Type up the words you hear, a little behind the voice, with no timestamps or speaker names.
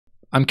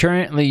I'm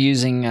currently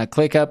using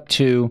ClickUp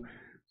to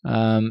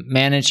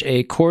manage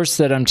a course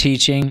that I'm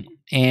teaching,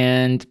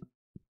 and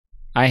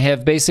I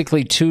have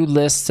basically two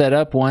lists set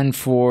up, one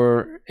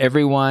for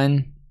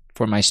everyone,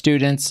 for my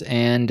students,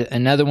 and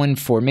another one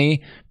for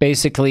me,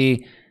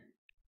 basically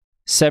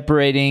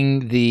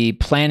separating the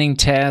planning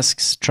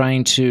tasks,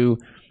 trying to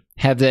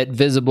have that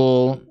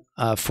visible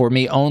for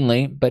me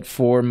only, but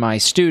for my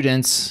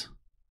students,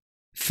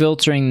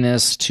 filtering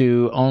this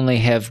to only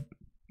have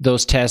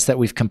those tasks that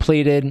we've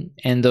completed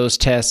and those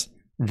tasks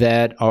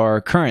that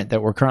are current,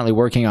 that we're currently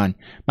working on.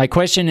 My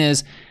question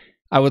is,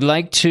 I would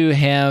like to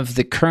have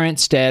the current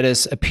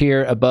status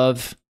appear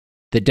above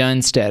the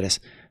done status.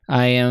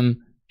 I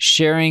am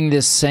sharing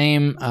this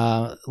same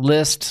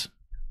list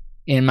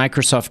in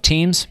Microsoft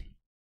Teams,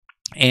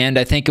 and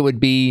I think it would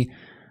be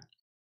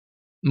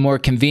more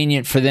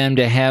convenient for them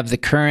to have the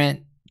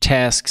current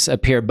tasks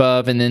appear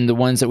above and then the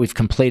ones that we've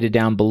completed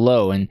down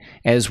below. And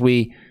as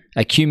we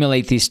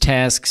accumulate these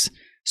tasks,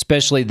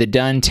 especially the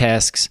done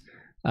tasks,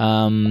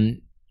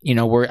 I'm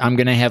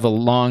going to have a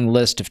long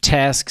list of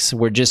tasks.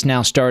 We're just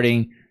now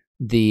starting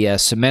the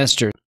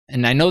semester.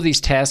 And I know these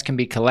tasks can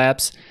be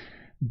collapsed,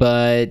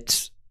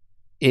 but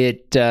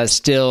it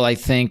still, I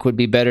think, would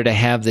be better to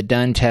have the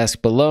done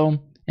task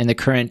below and the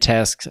current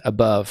tasks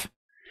above.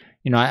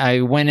 I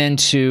went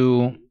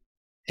into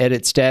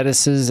edit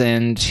statuses,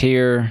 and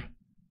here,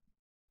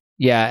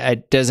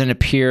 it doesn't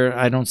appear,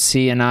 I don't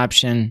see an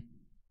option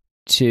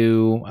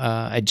to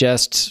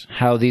adjust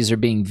how these are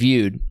being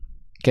viewed.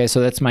 Okay,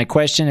 so that's my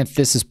question. If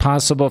this is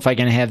possible, if I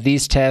can have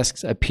these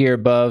tasks appear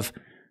above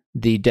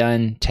the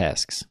done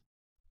tasks.